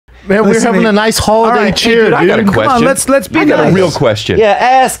Man, we're having a nice holiday cheer, dude. I got a question. Come on, let's be nice. I got a real question. Yeah,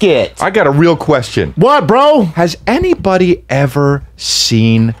 ask it. I got a real question. What, bro? Has anybody ever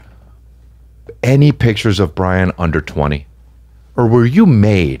seen any pictures of Bryan under 20? Or were you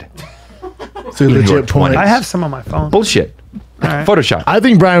made? It's a legit point. I have some on my phone. Bullshit. Right. Photoshop. I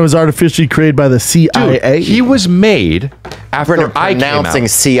think Bryan was artificially created by the CIA. Dude, he was made after I came out. Pronouncing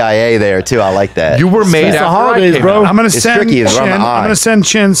CIA there too. I like that. You were made It's the after holidays, I came bro. out. I'm gonna It's send tricky, it's Chin. around the I'm eye. gonna send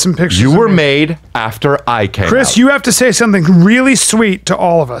Chin some pictures. You of were me. made after I came out. Chris, you have to say something really sweet to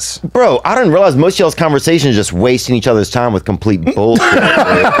all of us. Bro, I didn't realize most of y'all's conversations just wasting each other's time with complete bullshit.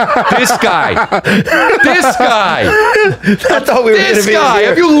 This guy. This guy. I thought we were going to This be guy. here.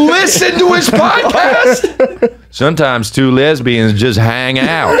 Have you listened to his podcast? Sometimes two lesbians just hang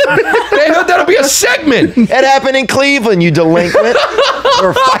out. That'll be a segment. It happened in Cleveland, you delinquent.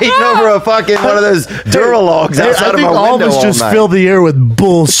 We're fighting over a fucking one of those Duralogs outside I of think my all of window us all just night. fill the air with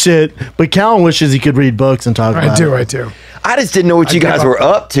bullshit. But Callen wishes he could read books and talk about it. I do. I just didn't know what you guys were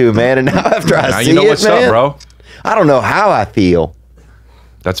up to, man. And now after Now I see you know it, what's man, up, bro. I don't know how I feel.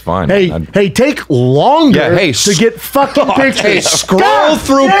 That's fine. Hey, take longer to get fucking pictures. Hey, scroll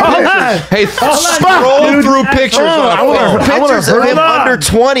through pictures. Hey, scroll through pictures. I want Pictures to of hurt him under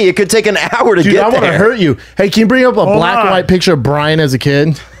 20. It could take an hour to Dude, get I want to there. hurt you. Hey, can you bring up a black and on. white picture of Bryan as a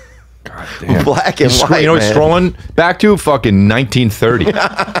kid? Black and white, You know what man. scrolling back to? Fucking 1930.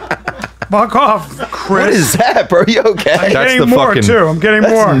 Fuck off, Chris. What is that, bro? You okay? I'm That's getting the more fucking- too. I'm getting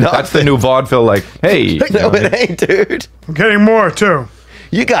more. nuts. That's the new vaudeville. Like, hey. No, it ain't, dude. I'm getting more too.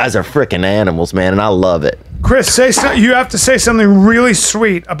 You guys are freaking animals, man, and I love it. Chris, say you have to say something really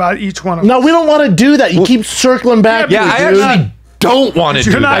sweet about each one of us. No, we don't want to do that. You keep circling back. Yeah, to I it, dude. actually don't want to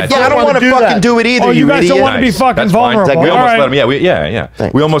You're do not- that. Yeah, I don't want to do fucking that. do it either. Oh, you guys idiot. don't want to be fucking That's fine. vulnerable. We All almost right. let him.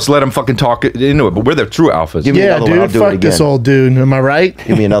 Thanks. We almost let him fucking talk into it, but we're the true alphas. Give me Yeah, another one. I'll dude. do it Fuck this again. old dude. Am I right?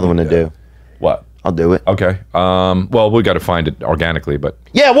 Give me another one to do. What? I'll do it. Okay. Well, we got to find it organically, but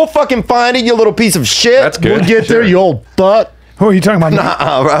Yeah, we'll fucking find it, you little piece of shit. that's good. We'll get there, you old fuck. Who are you talking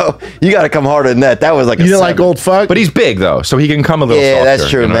about? Bro. You got to come harder than that. That was like You a didn't like 7. old fuck? But he's big though, so he can come a little Yeah, softer. that's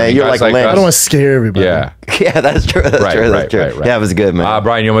true, you know? man. You're Guys like Lynch. I don't want to scare everybody. Yeah. Yeah, that's true. That's Right, true. That's right, true. right, right. Yeah, it was good, man.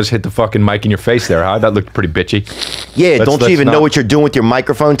 Brian, you almost hit the fucking mic in your face there, huh? That looked pretty bitchy. Yeah, Let's- don't you let's even know not- what you're doing with your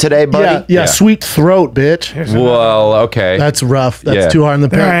microphone today, buddy? Yeah, Yeah. sweet throat, bitch. Well, okay. That's rough. That's Yeah. too hard in the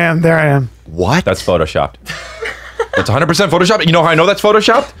There I paint. am. There I am. What? That's photoshopped. That's 100% photoshopped. You know how I know that's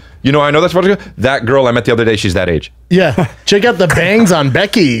photoshopped? You know how I know that's photoshopped? That girl I met the other day, she's that age. Yeah. Check out the bangs on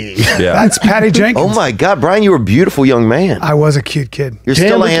Becky. Yeah. That's Patty Jenkins. Oh my God, Brian, you were a beautiful young man. I was a cute kid. You're Damn,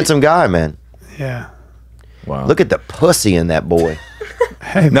 still a look at- handsome guy, man. Yeah. Wow. Look at the pussy in that boy.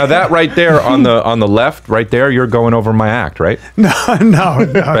 Now that right there on the left, right there, you're going over my act, right? No.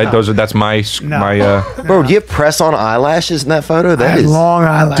 Right. That's my Bro, do you have press on eyelashes in that photo? I That had is long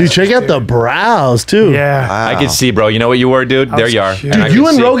eyelashes. Dude, check out the brows, too. Yeah. I can see, bro. You know what you were, dude? There was you are. cute. I Dude, you can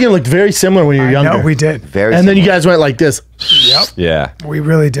and see. Rogan looked very similar when you were I younger. know we did. very And then you similar. guys went like this. Yep. Yeah. We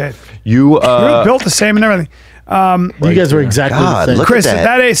really did. You We were built the same and everything. You guys were exactly God, the same. look Chris, at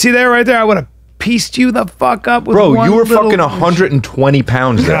that. see there right there, I would have pieced you the fuck up with Bro, one you were little- fucking 120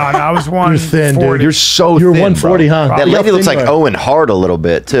 pounds there. No, I was 140. thin, dude. You're so You were thin, 140, bro. huh? That Look how lady looks thin like you are. Owen Hart a little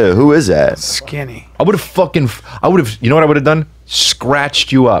bit, too. Who is that? Skinny. I would have, you know what I would have done?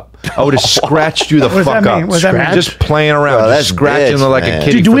 Scratched you up. I would have scratched you the What does fuck that mean? up. What does that mean? Just playing around, Bro, just that's scratching bitch, like man. a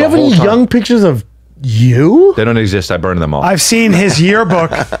kitty. Dude, do for we the have any whole time. young pictures of you? They don't exist. I burned them all. I've seen his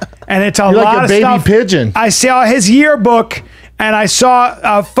yearbook, and it's a You're lot like a of baby stuff. pigeon. I saw his yearbook, and I saw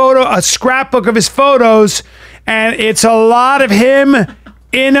a scrapbook of his photos, and it's a lot of him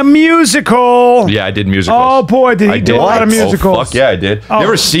in a musical. Yeah, I did musicals. Oh boy, did he I do a lot of musicals? Oh, fuck yeah, I did. Oh. You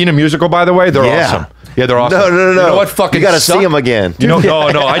ever seen a musical, by the way? They're Yeah. awesome. Yeah, they're awesome. No. You know what fucking You got to suck? see him again. You know, no,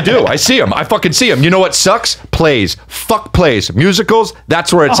 I do. I see them. I fucking see them. You know what sucks? Plays. Fuck plays. Musicals,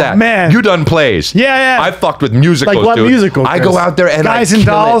 that's where it's Oh, at. man. You done plays. Yeah. I fucked with musicals, Like what dude. musical, I Chris? go out there and Guys I and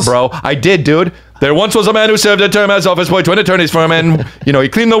kill Dolls? it, bro. I did, dude. There once was a man who served a term as office boy 20 attorneys for him, and he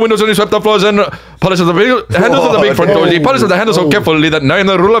cleaned the windows and he swept the floors and polished the handles of the big front doors. He polished the handles so carefully that now in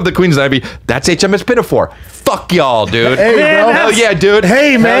the rule of the Queen's Navy, that's HMS Pinafore. Fuck y'all, dude. Hey, bro. Hell yeah, dude.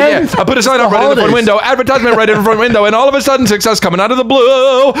 Hey, Hell man. yeah. I put a sign It's up the right in the front holidays. window, advertisement right in the front window, and all of a sudden, success coming out of the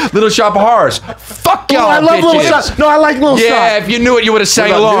blue. Little Shop of Horrors. Fuck y'all, I love bitches. Little Shop. No, I like Little Shop. Yeah, if you knew it, you would have sang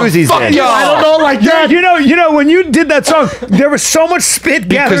What about along. Newsies Fuck then? y'all. I don't know like that. You know, when you did that song, there was so much spit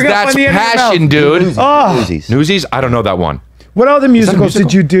Because gathering up that's on the end of your passion, mouth. dude. Newsies. Newsies? I don't know that one. What other musicals musical?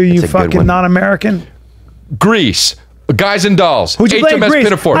 did you do, you That's a good fucking one. non-American? Grease. Guys and Dolls. Who'd you play in HMS Grease?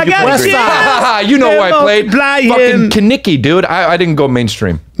 Pinafore. I got Grease. you. You know who I played. Multiplying. Fucking Kaniki, dude. I didn't go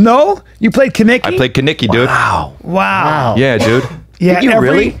mainstream. No? You played Kaneki? I played Kaniki, dude. Wow. Wow. Yeah, dude. Yeah, Did you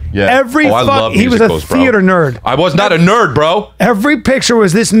really? Yeah. Every I love he was a musicals, bro. theater nerd. I was not a nerd, bro. Every picture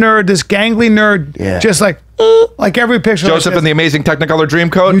was this nerd, this gangly nerd, just like every picture. Joseph and the Amazing Technicolor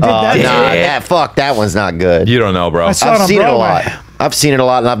Dreamcoat. You did that? Nah, fuck, that one's not good. You don't know, bro. I saw it I've on seen it a Broadway. lot. I've seen it a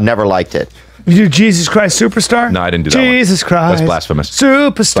lot, and I've never liked it. You do Jesus Christ Superstar? No, I didn't do that one. Jesus Christ. That's blasphemous.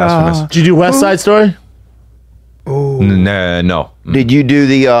 Superstar. Blasphemous. Did you do West Side Story? No. Did you do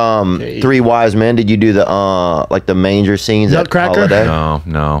the Three Wise Men? Did you do the like the manger scenes Nutcracker? at Holiday?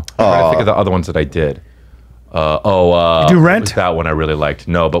 No. I'm trying to think of the other ones that I did. Do what Rent? was that one I really liked.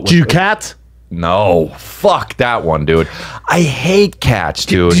 No, but Did you do Cats? No, fuck that one, dude. I hate Cats,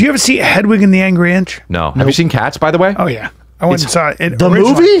 dude. Did you ever see Hedwig and the Angry Inch? No. Have you seen Cats, by the way? Oh, yeah. I went and saw it. The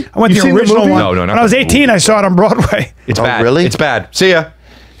original. movie? I went You the seen the original movie? one. No, not When I was the 18, movie. I saw it on Broadway. It's Oh, bad. really? It's bad. See ya.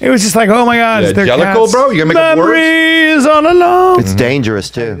 It was just like, oh my God, Yeah, they're Jellicle, cats. bro? You gonna make up words? Memories on alone. It's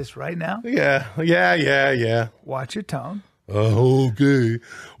dangerous too. This right now. Yeah. Watch your tone. Okay.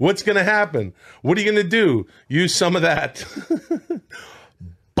 What's going to happen? What are you going to do? Use some of that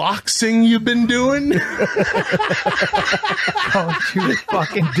boxing you've been doing? Don't you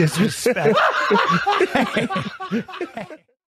fucking disrespect.